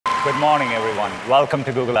Good morning, everyone. Welcome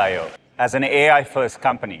to Google I/O. As an AI-first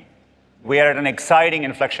company, we are at an exciting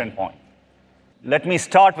inflection point. Let me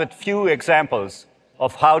start with a few examples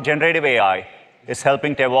of how generative AI is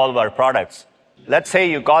helping to evolve our products. Let's say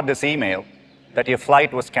you got this email that your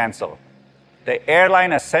flight was canceled. The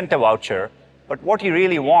airline has sent a voucher, but what you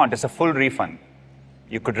really want is a full refund.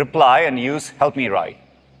 You could reply and use Help Me Write.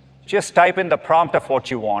 Just type in the prompt of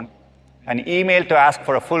what you want, an email to ask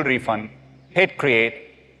for a full refund, hit Create,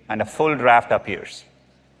 and a full draft appears.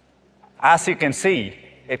 As you can see,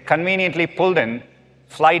 it conveniently pulled in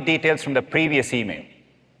flight details from the previous email.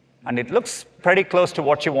 And it looks pretty close to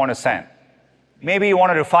what you want to send. Maybe you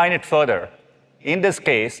want to refine it further. In this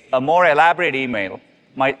case, a more elaborate email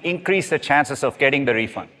might increase the chances of getting the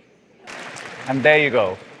refund. And there you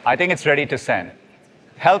go. I think it's ready to send.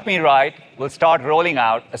 Help Me Write will start rolling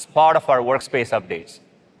out as part of our workspace updates.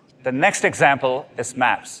 The next example is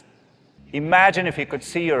maps. Imagine if you could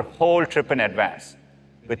see your whole trip in advance.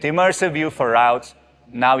 With immersive view for routes,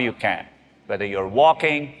 now you can, whether you're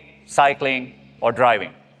walking, cycling, or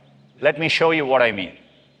driving. Let me show you what I mean.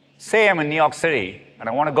 Say I'm in New York City and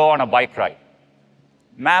I want to go on a bike ride.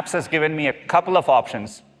 Maps has given me a couple of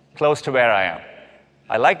options close to where I am.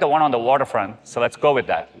 I like the one on the waterfront, so let's go with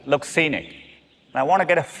that. Looks scenic. And I want to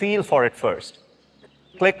get a feel for it first.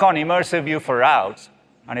 Click on immersive view for routes,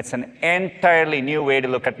 and it's an entirely new way to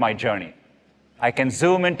look at my journey. I can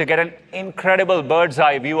zoom in to get an incredible bird's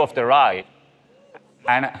eye view of the ride.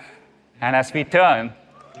 And as we turn,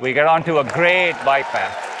 we get onto a great bike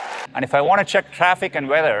path. And if I want to check traffic and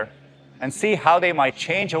weather and see how they might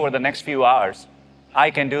change over the next few hours, I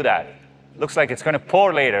can do that. Looks like it's going to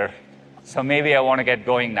pour later, so maybe I want to get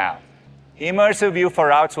going now. Immersive view for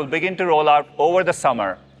routes will begin to roll out over the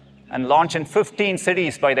summer and launch in 15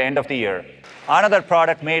 cities by the end of the year. Another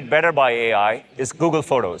product made better by AI is Google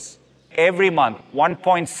Photos. Every month,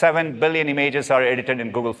 1.7 billion images are edited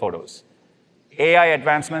in Google Photos. AI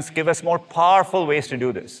advancements give us more powerful ways to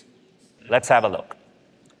do this. Let's have a look.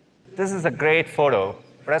 This is a great photo,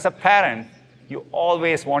 but as a parent, you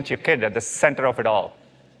always want your kid at the center of it all.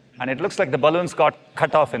 And it looks like the balloons got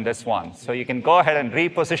cut off in this one. So you can go ahead and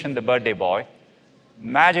reposition the birthday boy.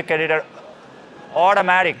 Magic Editor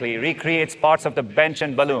automatically recreates parts of the bench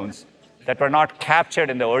and balloons that were not captured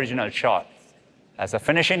in the original shot. As a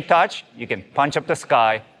finishing touch, you can punch up the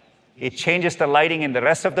sky. It changes the lighting in the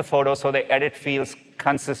rest of the photo so the edit feels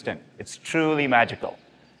consistent. It's truly magical.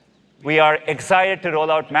 We are excited to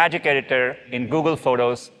roll out Magic Editor in Google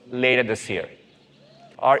Photos later this year.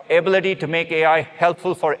 Our ability to make AI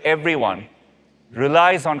helpful for everyone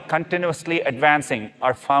relies on continuously advancing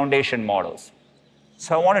our foundation models.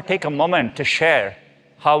 So I want to take a moment to share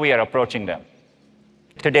how we are approaching them.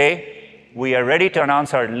 Today, we are ready to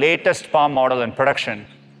announce our latest PaLM model in production,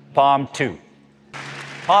 PaLM 2.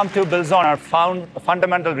 PaLM 2 builds on our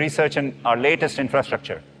fundamental research and our latest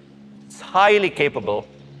infrastructure. It's highly capable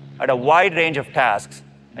at a wide range of tasks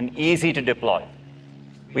and easy to deploy.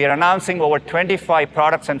 We are announcing over 25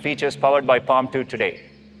 products and features powered by PaLM 2 today.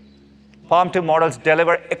 PaLM 2 models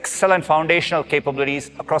deliver excellent foundational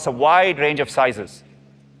capabilities across a wide range of sizes.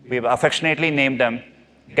 We have affectionately named them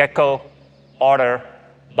Gecko, Otter,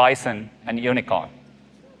 Bison, and Unicorn.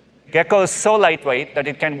 Gecko is so lightweight that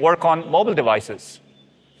it can work on mobile devices,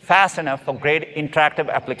 fast enough for great interactive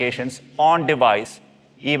applications on device,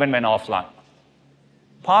 even when offline.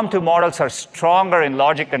 PaLM 2 models are stronger in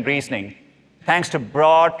logic and reasoning, thanks to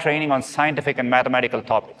broad training on scientific and mathematical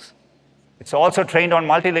topics. It's also trained on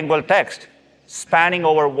multilingual text, spanning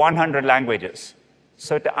over 100 languages,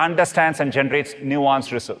 so it understands and generates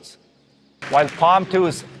nuanced results. While PaLM 2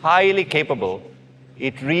 is highly capable,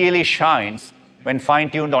 it really shines when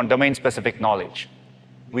fine-tuned on domain-specific knowledge.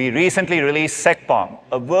 We recently released SecPaLM,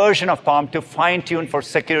 a version of PaLM 2 fine-tuned for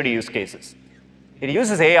security use cases. It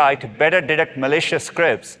uses AI to better detect malicious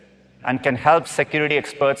scripts and can help security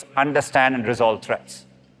experts understand and resolve threats.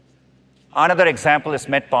 Another example is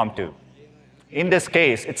MedPaLM 2. In this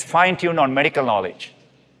case, it's fine-tuned on medical knowledge.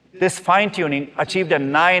 This fine-tuning achieved a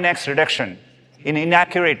 9x reduction in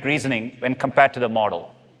inaccurate reasoning when compared to the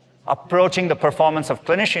model, approaching the performance of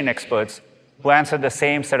clinician experts who answered the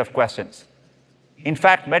same set of questions. In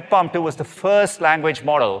fact, MedPaLM 2 was the first language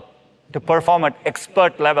model to perform at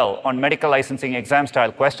expert level on medical licensing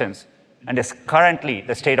exam-style questions and is currently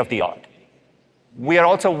the state of the art. We are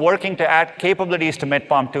also working to add capabilities to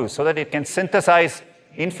MedPaLM 2 so that it can synthesize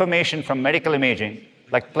information from medical imaging,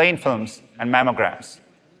 like plain films and mammograms.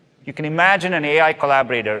 You can imagine an AI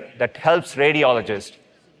collaborator that helps radiologists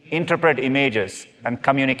interpret images and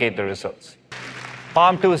communicate the results.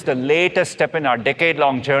 PaLM 2 is the latest step in our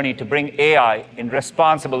decade-long journey to bring AI in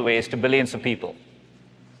responsible ways to billions of people.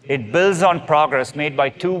 It builds on progress made by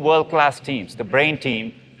two world-class teams, the Brain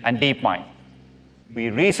team and DeepMind. We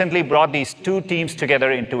recently brought these two teams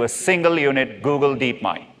together into a single unit, Google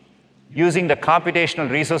DeepMind. Using the computational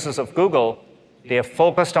resources of Google, they are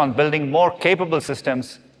focused on building more capable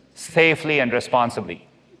systems safely and responsibly.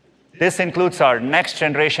 This includes our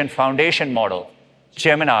next-generation foundation model,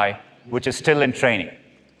 Gemini, which is still in training.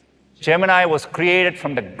 Gemini was created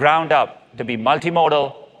from the ground up to be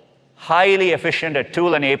multimodal, highly efficient at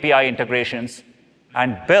tool and API integrations,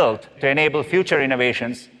 and built to enable future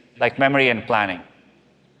innovations like memory and planning.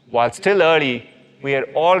 While still early, we are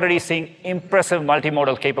already seeing impressive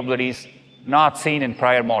multimodal capabilities not seen in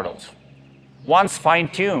prior models. Once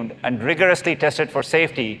fine-tuned and rigorously tested for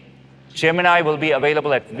safety, Gemini will be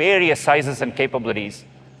available at various sizes and capabilities,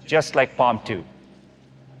 just like PaLM 2.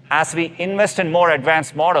 As we invest in more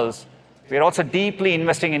advanced models, we are also deeply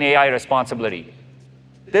investing in AI responsibility.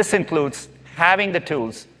 This includes having the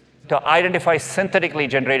tools to identify synthetically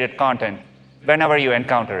generated content whenever you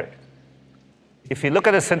encounter it. If you look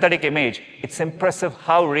at a synthetic image, it's impressive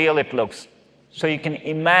how real it looks, so you can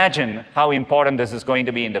imagine how important this is going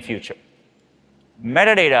to be in the future.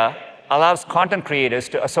 Metadata allows content creators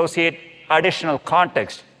to associate additional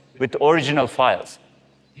context with original files,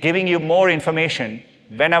 giving you more information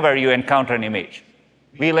whenever you encounter an image.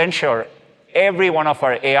 We'll ensure every one of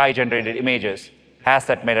our AI-generated images has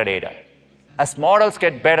that metadata. As models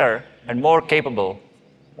get better and more capable,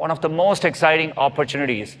 one of the most exciting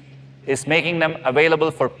opportunities is making them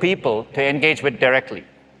available for people to engage with directly.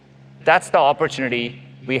 That's the opportunity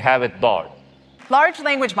we have with Bard. Large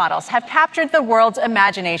language models have captured the world's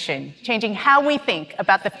imagination, changing how we think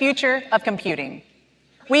about the future of computing.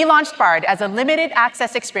 We launched Bard as a limited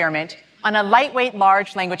access experiment on a lightweight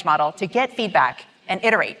large language model to get feedback and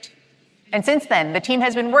iterate. And since then, the team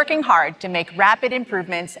has been working hard to make rapid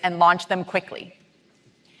improvements and launch them quickly.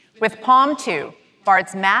 With PaLM 2,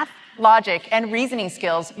 Bard's math, logic, and reasoning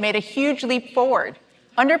skills made a huge leap forward,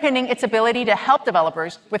 underpinning its ability to help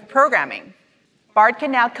developers with programming. Bard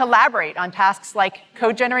can now collaborate on tasks like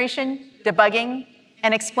code generation, debugging,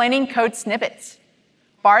 and explaining code snippets.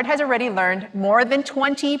 Bard has already learned more than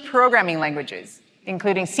 20 programming languages,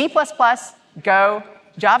 including C++, Go,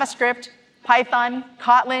 JavaScript, Python,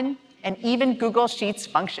 Kotlin, and even Google Sheets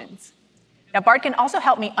functions. Now, Bard can also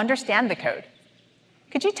help me understand the code.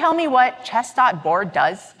 Could you tell me what chess.board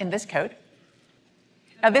does in this code?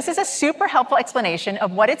 Now, this is a super helpful explanation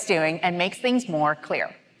of what it's doing and makes things more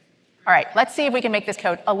clear. All right, let's see if we can make this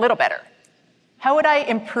code a little better. How would I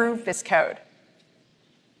improve this code?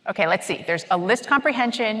 OK, let's see. There's a list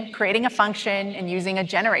comprehension, creating a function, and using a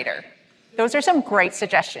generator. Those are some great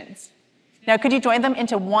suggestions. Now, could you join them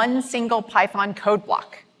into one single Python code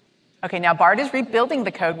block? OK, now Bard is rebuilding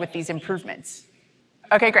the code with these improvements.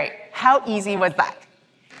 OK, great. How easy was that?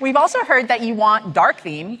 We've also heard that you want dark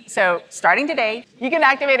theme, so starting today, you can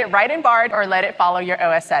activate it right in Bard or let it follow your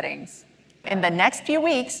OS settings. In the next few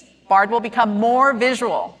weeks, Bard will become more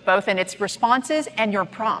visual, both in its responses and your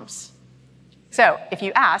prompts. So if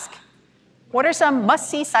you ask, what are some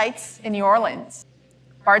must-see sites in New Orleans?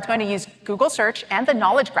 Bard's going to use Google Search and the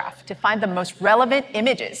Knowledge Graph to find the most relevant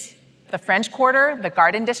images. The French Quarter, the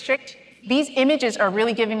Garden District, these images are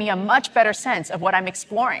really giving me a much better sense of what I'm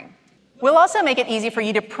exploring. We'll also make it easy for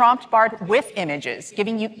you to prompt Bard with images,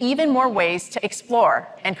 giving you even more ways to explore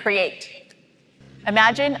and create.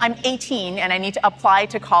 Imagine I'm 18 and I need to apply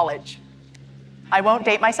to college. I won't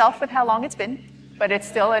date myself with how long it's been, but it's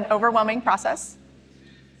still an overwhelming process.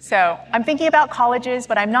 So I'm thinking about colleges,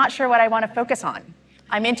 but I'm not sure what I want to focus on.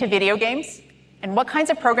 I'm into video games, and what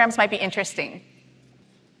kinds of programs might be interesting?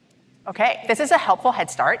 OK, this is a helpful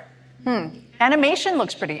head start. Animation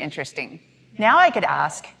looks pretty interesting. Now I could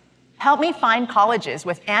ask, help me find colleges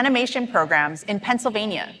with animation programs in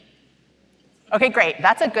Pennsylvania. OK, great.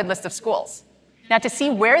 That's a good list of schools. Now, to see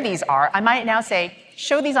where these are, I might now say,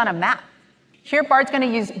 show these on a map. Here, Bard's going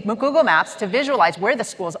to use Google Maps to visualize where the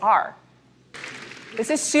schools are. This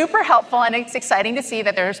is super helpful, and it's exciting to see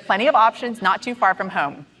that there's plenty of options not too far from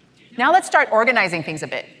home. Now let's start organizing things a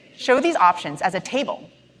bit. Show these options as a table.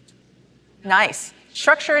 Nice.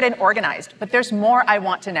 Structured and organized, but there's more I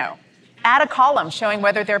want to know. Add a column showing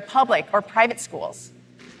whether they're public or private schools.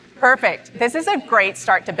 Perfect. This is a great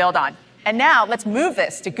start to build on. And now let's move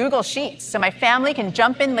this to Google Sheets so my family can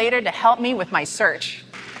jump in later to help me with my search.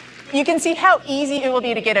 You can see how easy it will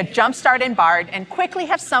be to get a jump start in Bard and quickly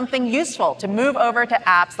have something useful to move over to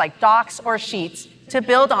apps like Docs or Sheets to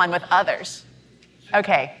build on with others.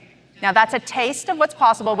 OK, now that's a taste of what's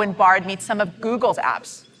possible when Bard meets some of Google's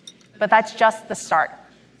apps. But that's just the start.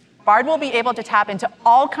 Bard will be able to tap into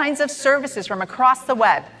all kinds of services from across the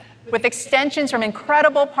web, with extensions from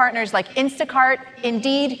incredible partners like Instacart,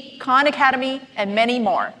 Indeed, Khan Academy, and many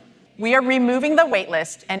more. We are removing the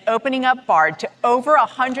waitlist and opening up Bard to over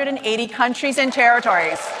 180 countries and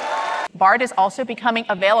territories. Bard is also becoming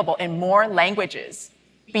available in more languages.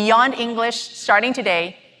 Beyond English, starting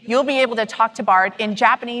today, you'll be able to talk to Bard in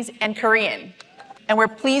Japanese and Korean. And we're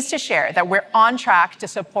pleased to share that we're on track to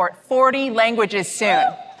support 40 languages soon.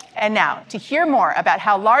 And now, to hear more about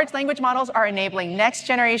how large language models are enabling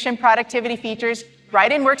next-generation productivity features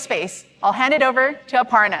right in Workspace, I'll hand it over to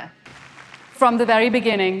Aparna. From the very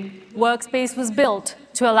beginning, Workspace was built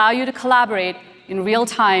to allow you to collaborate in real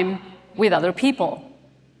time with other people.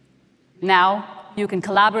 Now, you can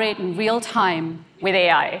collaborate in real time with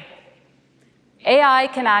AI. AI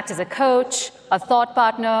can act as a coach, a thought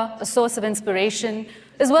partner, a source of inspiration,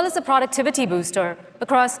 as well as a productivity booster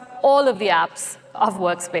across all of the apps of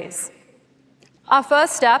Workspace. Our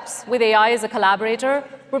first steps with AI as a collaborator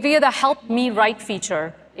were via the Help Me Write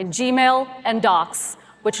feature in Gmail and Docs,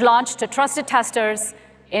 which launched to trusted testers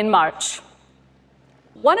in March.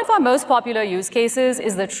 One of our most popular use cases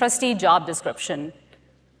is the trusty job description.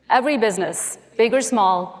 Every business, big or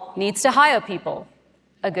small, needs to hire people.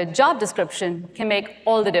 A good job description can make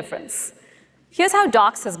all the difference. Here's how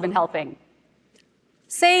Docs has been helping.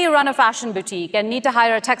 Say you run a fashion boutique and need to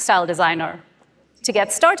hire a textile designer. To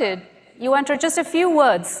get started, you enter just a few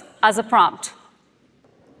words as a prompt.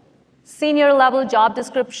 Senior level job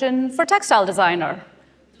description for textile designer.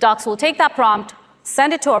 Docs will take that prompt,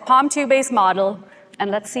 send it to our PaLM 2-based model,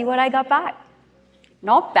 and let's see what I got back.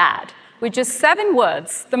 Not bad. With just 7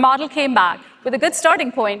 words, the model came back with a good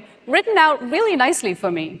starting point, written out really nicely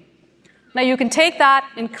for me. Now you can take that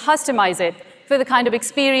and customize it for the kind of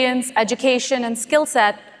experience, education, and skill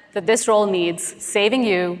set that this role needs, saving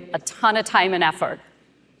you a ton of time and effort.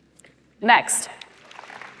 Next,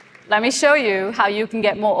 let me show you how you can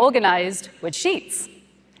get more organized with Sheets.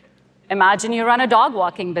 Imagine you run a dog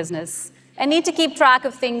walking business and need to keep track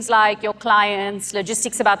of things like your clients,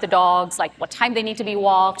 logistics about the dogs, like what time they need to be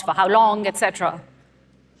walked, for how long, etc.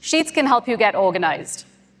 Sheets can help you get organized.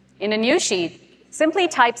 In a new sheet, simply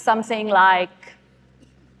type something like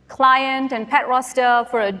client and pet roster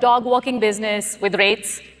for a dog walking business with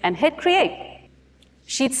rates and hit create.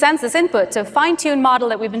 Sheets sends this input to a fine-tuned model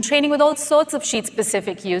that we've been training with all sorts of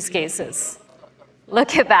Sheet-specific use cases.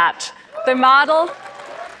 Look at that. The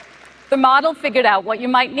model figured out what you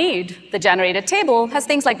might need. The generated table has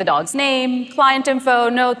things like the dog's name, client info,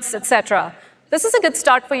 notes, etc. This is a good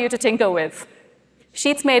start for you to tinker with.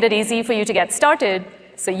 Sheets made it easy for you to get started,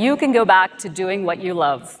 so you can go back to doing what you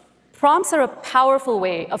love. Prompts are a powerful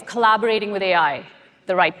way of collaborating with AI.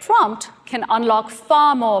 The right prompt can unlock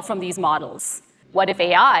far more from these models. What if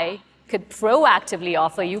AI could proactively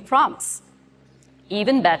offer you prompts?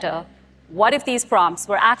 Even better, what if these prompts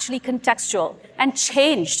were actually contextual and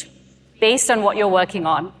changed based on what you're working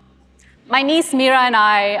on? My niece Mira and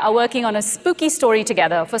I are working on a spooky story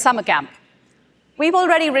together for summer camp. We've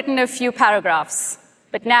already written a few paragraphs,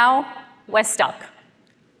 but now we're stuck.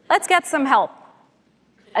 Let's get some help.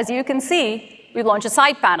 As you can see, we launched a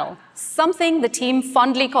side panel, something the team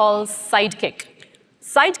fondly calls Sidekick.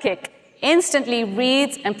 Sidekick instantly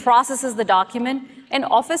reads and processes the document and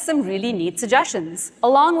offers some really neat suggestions,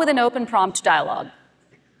 along with an open prompt dialogue.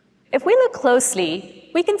 If we look closely,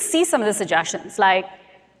 we can see some of the suggestions, like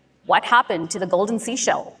what happened to the golden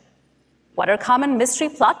seashell? What are common mystery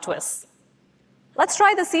plot twists? Let's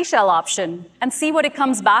try the seashell option and see what it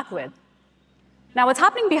comes back with. Now, what's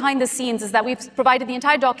happening behind the scenes is that we've provided the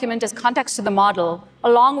entire document as context to the model,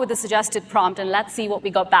 along with the suggested prompt, and let's see what we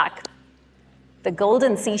got back. The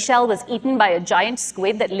golden seashell was eaten by a giant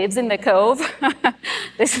squid that lives in the cove.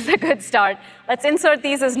 This is a good start. Let's insert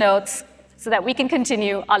these as notes so that we can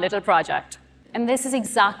continue our little project. And this is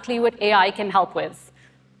exactly what AI can help with.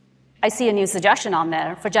 I see a new suggestion on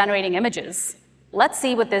there for generating images. Let's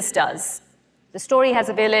see what this does. The story has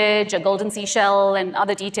a village, a golden seashell, and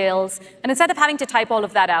other details. And instead of having to type all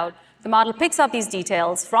of that out, the model picks up these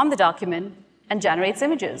details from the document and generates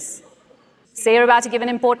images. Say you're about to give an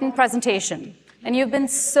important presentation, and you've been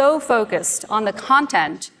so focused on the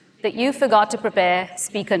content that you forgot to prepare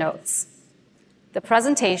speaker notes. The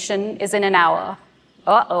presentation is in an hour.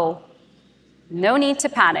 Uh-oh. No need to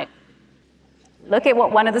panic. Look at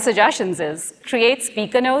what one of the suggestions is. Create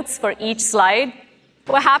speaker notes for each slide.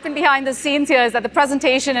 What happened behind the scenes here is that the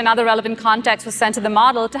presentation and other relevant context was sent to the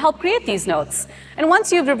model to help create these notes. And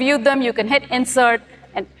once you've reviewed them, you can hit Insert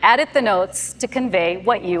and edit the notes to convey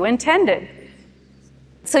what you intended.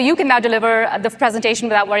 So you can now deliver the presentation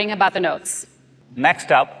without worrying about the notes.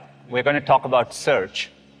 Next up, we're going to talk about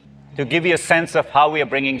search. To give you a sense of how we are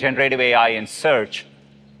bringing generative AI in search,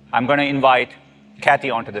 I'm going to invite Kathy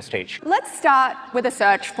onto the stage. Let's start with a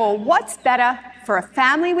search for what's better for a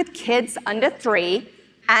family with kids under 3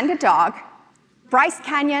 and a dog, Bryce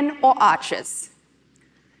Canyon or Arches.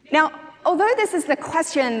 Now, although this is the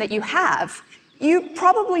question that you have, you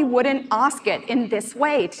probably wouldn't ask it in this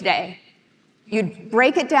way today. You'd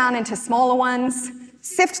break it down into smaller ones,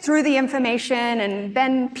 sift through the information, and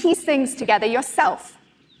then piece things together yourself.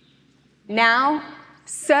 Now,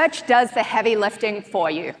 search does the heavy lifting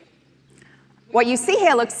for you. What you see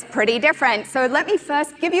here looks pretty different, so let me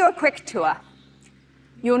first give you a quick tour.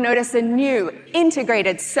 You'll notice a new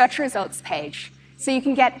integrated search results page, so you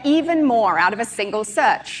can get even more out of a single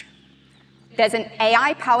search. There's an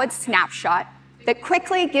AI-powered snapshot that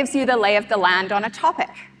quickly gives you the lay of the land on a topic.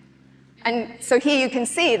 And so here you can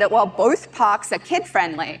see that while both parks are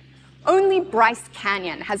kid-friendly, only Bryce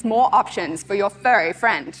Canyon has more options for your furry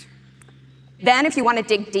friend. Then, if you want to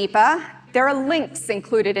dig deeper, there are links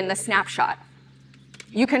included in the snapshot.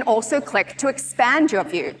 You can also click to expand your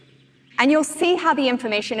view, and you'll see how the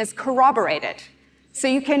information is corroborated. So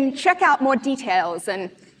you can check out more details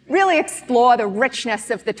and really explore the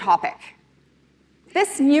richness of the topic.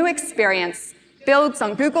 This new experience builds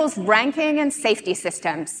on Google's ranking and safety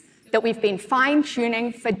systems that we've been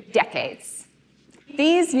fine-tuning for decades.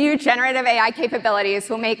 These new generative AI capabilities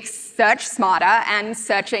will make search smarter and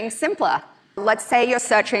searching simpler. Let's say you're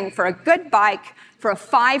searching for a good bike for a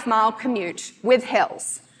 5-mile commute with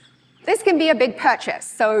hills. This can be a big purchase,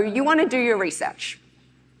 so you want to do your research.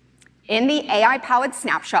 In the AI-powered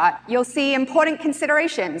snapshot, you'll see important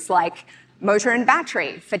considerations like motor and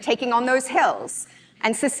battery for taking on those hills,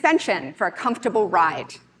 and suspension for a comfortable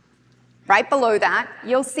ride. Right below that,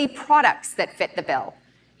 you'll see products that fit the bill,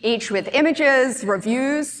 each with images,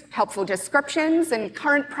 reviews, helpful descriptions, and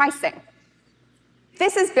current pricing.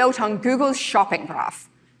 This is built on Google's Shopping Graph,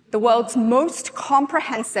 the world's most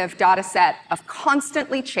comprehensive data set of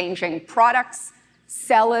constantly changing products,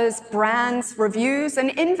 sellers, brands, reviews, and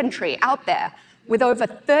inventory out there, with over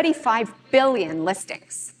 35 billion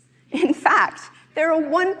listings. In fact, there are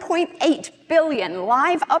 1.8 billion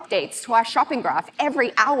live updates to our shopping graph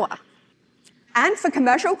every hour. And for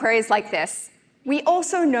commercial queries like this, we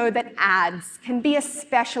also know that ads can be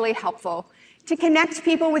especially helpful to connect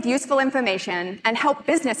people with useful information and help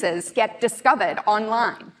businesses get discovered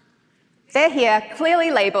online. They're here,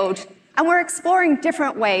 clearly labeled, and we're exploring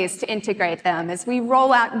different ways to integrate them as we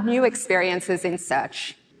roll out new experiences in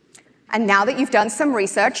search. And now that you've done some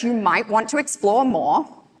research, you might want to explore more.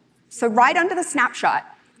 So right under the snapshot,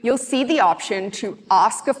 you'll see the option to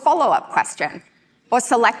ask a follow-up question or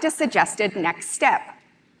select a suggested next step.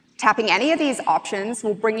 Tapping any of these options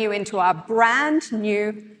will bring you into our brand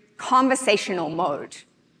new conversational mode.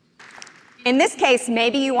 In this case,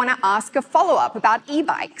 maybe you want to ask a follow-up about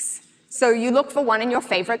e-bikes. So you look for one in your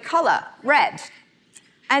favorite color, red.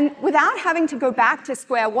 And without having to go back to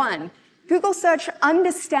square one, Google Search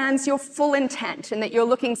understands your full intent and that you're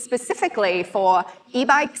looking specifically for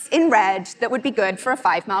e-bikes in red that would be good for a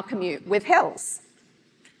 5-mile commute with hills.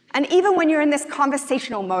 And even when you're in this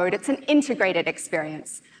conversational mode, it's an integrated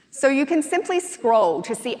experience. So you can simply scroll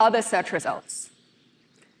to see other search results.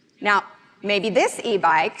 Now, maybe this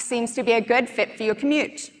e-bike seems to be a good fit for your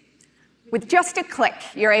commute. With just a click,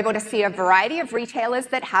 you're able to see a variety of retailers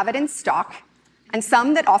that have it in stock and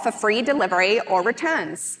some that offer free delivery or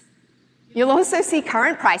returns. You'll also see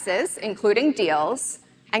current prices, including deals,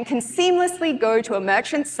 and can seamlessly go to a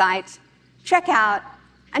merchant site, check out,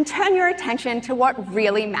 and turn your attention to what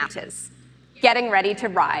really matters, getting ready to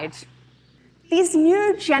ride. These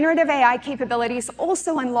new generative AI capabilities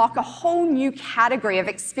also unlock a whole new category of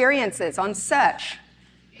experiences on search.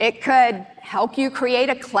 It could help you create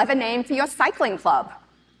a clever name for your cycling club,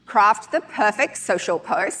 craft the perfect social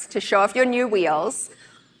post to show off your new wheels,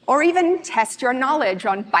 or even test your knowledge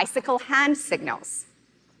on bicycle hand signals.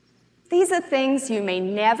 These are things you may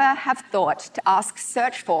never have thought to ask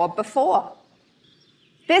search for before.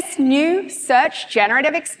 This new search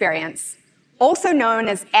generative experience, also known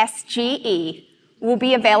as SGE, will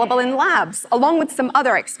be available in labs along with some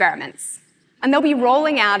other experiments, and they'll be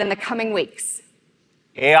rolling out in the coming weeks.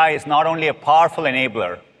 AI is not only a powerful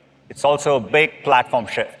enabler, it's also a big platform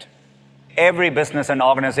shift. Every business and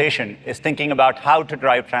organization is thinking about how to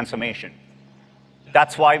drive transformation.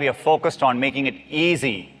 That's why we are focused on making it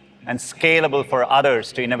easy and scalable for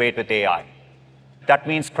others to innovate with AI. That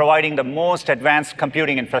means providing the most advanced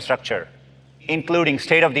computing infrastructure, including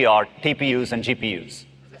state-of-the-art TPUs and GPUs,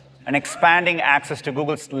 and expanding access to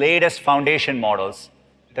Google's latest foundation models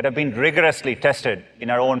that have been rigorously tested in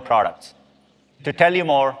our own products. To tell you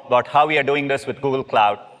more about how we are doing this with Google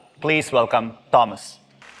Cloud, please welcome Thomas.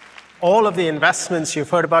 all of the investments you've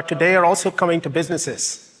heard about today are also coming to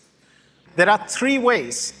businesses. There are 3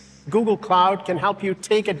 ways Google Cloud can help you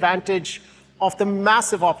take advantage of the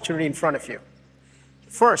massive opportunity in front of you.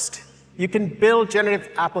 First, you can build generative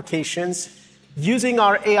applications using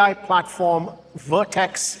our AI platform,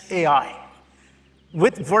 Vertex AI.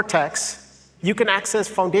 With Vertex, you can access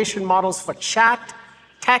foundation models for chat,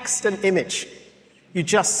 text, and image. You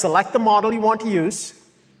just select the model you want to use,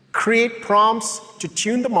 create prompts to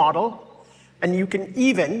tune the model, and you can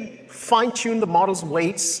even fine-tune the model's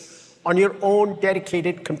weights on your own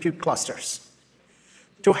dedicated compute clusters.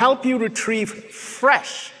 To help you retrieve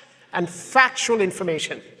fresh and factual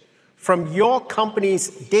information from your company's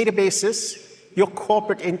databases, your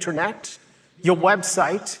corporate intranet, your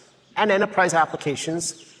website, and enterprise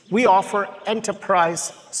applications, we offer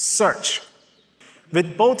enterprise search.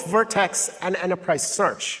 With both Vertex and enterprise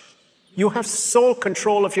search, you have sole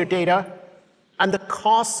control of your data and the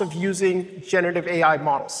costs of using generative AI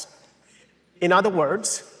models. In other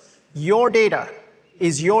words, your data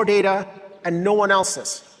is your data and no one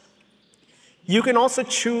else's. You can also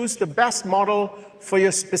choose the best model for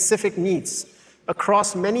your specific needs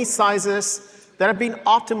across many sizes that have been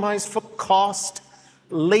optimized for cost,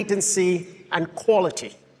 latency, and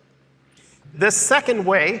quality. The second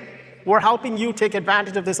way we're helping you take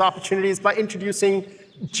advantage of this opportunity is by introducing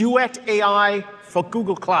Duet AI for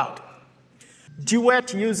Google Cloud.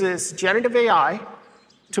 Duet uses generative AI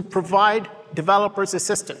to provide developers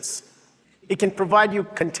assistance. It can provide you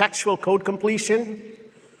contextual code completion,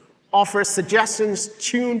 offer suggestions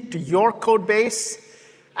tuned to your code base,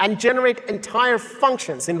 and generate entire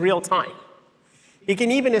functions in real time. It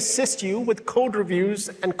can even assist you with code reviews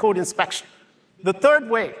and code inspection. The third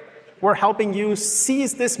way we're helping you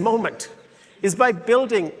seize this moment is by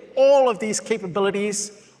building all of these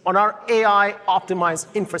capabilities on our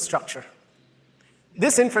AI-optimized infrastructure.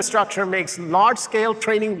 This infrastructure makes large-scale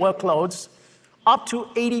training workloads up to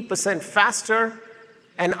 80% faster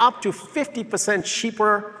and up to 50%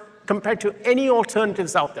 cheaper compared to any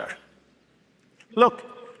alternatives out there. Look,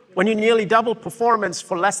 when you nearly double performance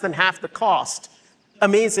for less than half the cost,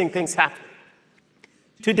 amazing things happen.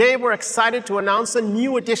 Today, we're excited to announce a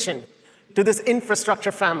new addition to this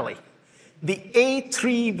infrastructure family, the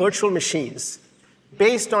A3 virtual machines,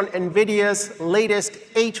 based on NVIDIA's latest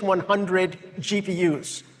H100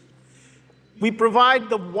 GPUs. We provide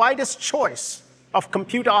the widest choice of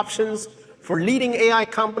compute options for leading AI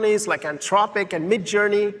companies like Anthropic and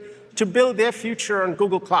Midjourney to build their future on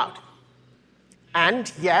Google Cloud.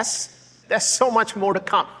 And yes, there's so much more to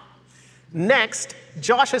come. Next,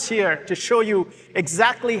 Josh is here to show you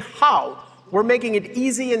exactly how we're making it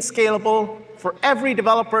easy and scalable for every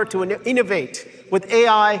developer to innovate with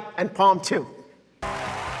AI and Palm 2.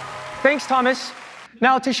 Thanks, Thomas.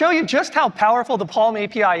 Now, to show you just how powerful the Palm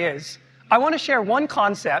API is, I want to share one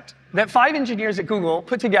concept that 5 engineers at Google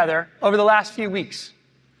put together over the last few weeks.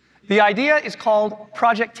 The idea is called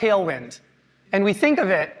Project Tailwind, and we think of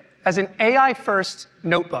it as an AI-first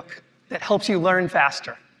notebook that helps you learn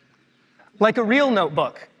faster. Like a real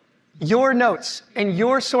notebook, your notes and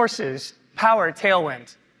your sources power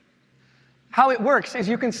Tailwind. How it works is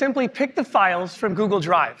you can simply pick the files from Google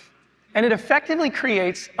Drive, and it effectively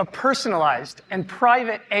creates a personalized and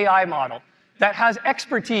private AI model that has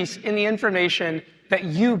expertise in the information that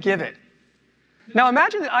you give it. Now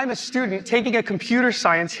imagine that I'm a student taking a computer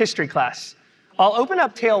science history class. I'll open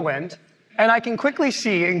up Tailwind, and I can quickly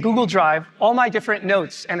see in Google Drive all my different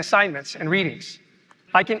notes and assignments and readings.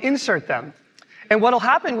 I can insert them. And what'll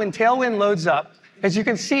happen when Tailwind loads up is you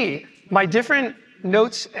can see my different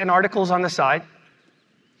notes and articles on the side.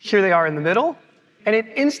 Here they are in the middle. And it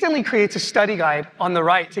instantly creates a study guide on the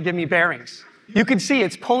right to give me bearings. You can see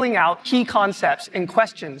it's pulling out key concepts and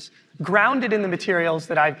questions grounded in the materials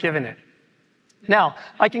that I've given it. Now,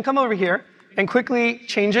 I can come over here and quickly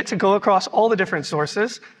change it to go across all the different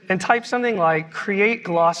sources and type something like create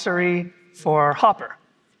glossary for Hopper.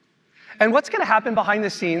 And what's going to happen behind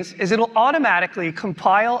the scenes is it'll automatically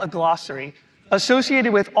compile a glossary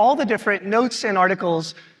associated with all the different notes and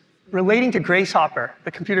articles relating to Grace Hopper,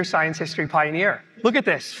 the computer science history pioneer. Look at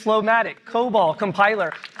this, Flowmatic, COBOL,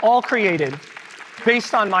 compiler, all created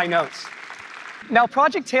based on my notes. Now,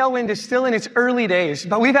 Project Tailwind is still in its early days,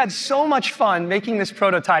 but we've had so much fun making this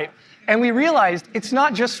prototype, and we realized it's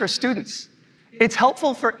not just for students. It's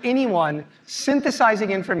helpful for anyone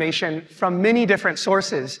synthesizing information from many different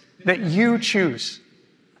sources that you choose,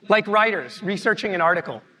 like writers researching an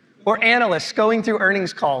article, or analysts going through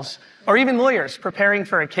earnings calls, or even lawyers preparing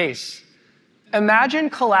for a case. Imagine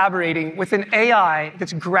collaborating with an AI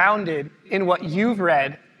that's grounded in what you've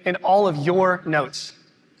read in all of your notes.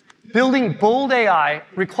 Building bold AI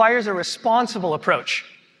requires a responsible approach.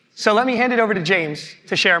 So let me hand it over to James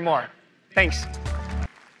to share more. Thanks.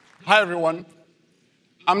 Hi, everyone.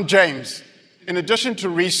 I'm James. In addition to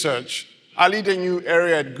research, I lead a new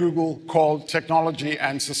area at Google called Technology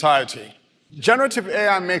and Society. Generative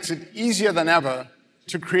AI makes it easier than ever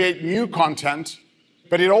to create new content,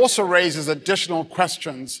 but it also raises additional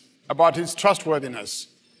questions about its trustworthiness.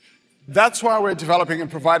 That's why we're developing and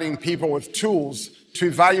providing people with tools to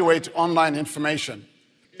evaluate online information.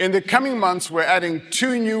 In the coming months, we're adding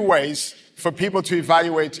 2 new ways for people to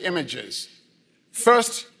evaluate images.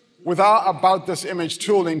 First, with our About This Image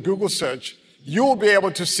tool in Google Search, you'll be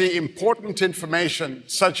able to see important information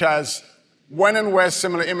such as when and where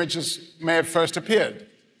similar images may have first appeared,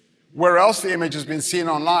 where else the image has been seen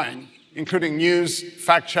online, including news,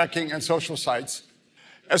 fact-checking, and social sites.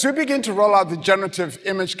 As we begin to roll out the generative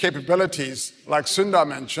image capabilities, like Sundar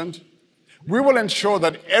mentioned, we will ensure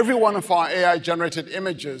that every one of our AI-generated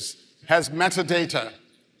images has metadata,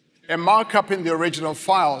 a markup in the original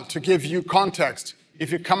file to give you context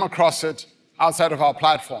if you come across it outside of our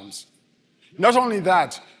platforms. Not only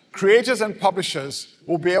that, creators and publishers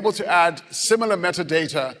will be able to add similar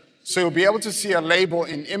metadata, so you'll be able to see a label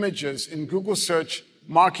in images in Google Search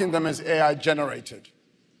marking them as AI-generated.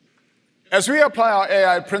 As we apply our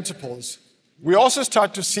AI principles, we also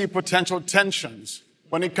start to see potential tensions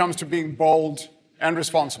when it comes to being bold and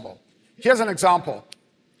responsible. Here's an example.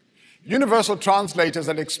 Universal Translate is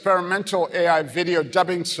an experimental AI video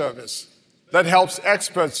dubbing service that helps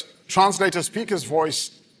experts translate a speaker's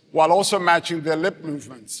voice while also matching their lip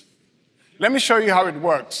movements. Let me show you how it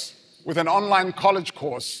works with an online college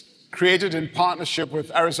course created in partnership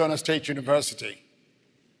with Arizona State University.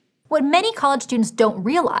 What many college students don't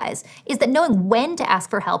realize is that knowing when to ask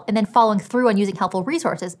for help and then following through on using helpful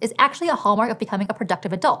resources is actually a hallmark of becoming a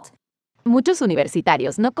productive adult. Muchos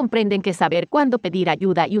universitarios no comprenden que saber cuándo pedir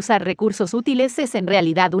ayuda y usar recursos útiles es en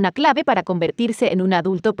realidad una clave para convertirse en un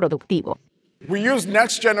adulto productivo. We use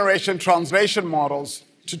next-generation translation models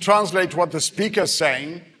to translate what the speaker is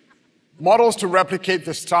saying, models to replicate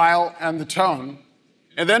the style and the tone,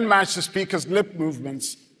 and then match the speaker's lip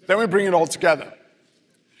movements. Then we bring it all together.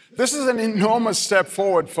 This is an enormous step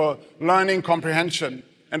forward for learning comprehension,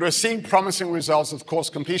 and we're seeing promising results with course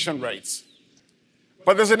completion rates.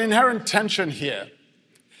 But there's an inherent tension here.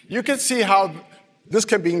 You can see how this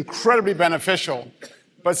can be incredibly beneficial,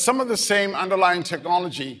 but some of the same underlying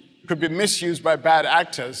technology could be misused by bad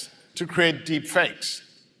actors to create deep fakes.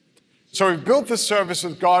 So we've built this service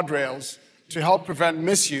with guardrails to help prevent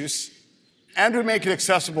misuse, and we make it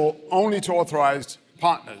accessible only to authorized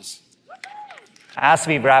partners. As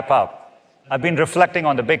we wrap up, I've been reflecting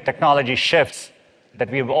on the big technology shifts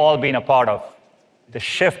that we've all been a part of. The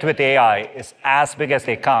shift with AI is as big as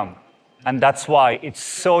they come, and that's why it's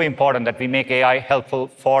so important that we make AI helpful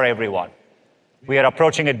for everyone. We are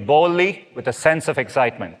approaching it boldly with a sense of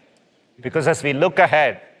excitement, because as we look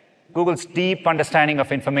ahead, Google's deep understanding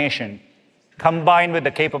of information, combined with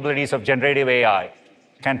the capabilities of generative AI,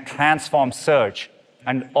 can transform search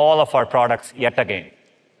and all of our products yet again.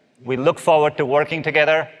 We look forward to working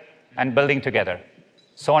together and building together.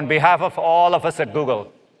 So on behalf of all of us at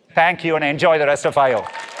Google, thank you and enjoy the rest of I/O.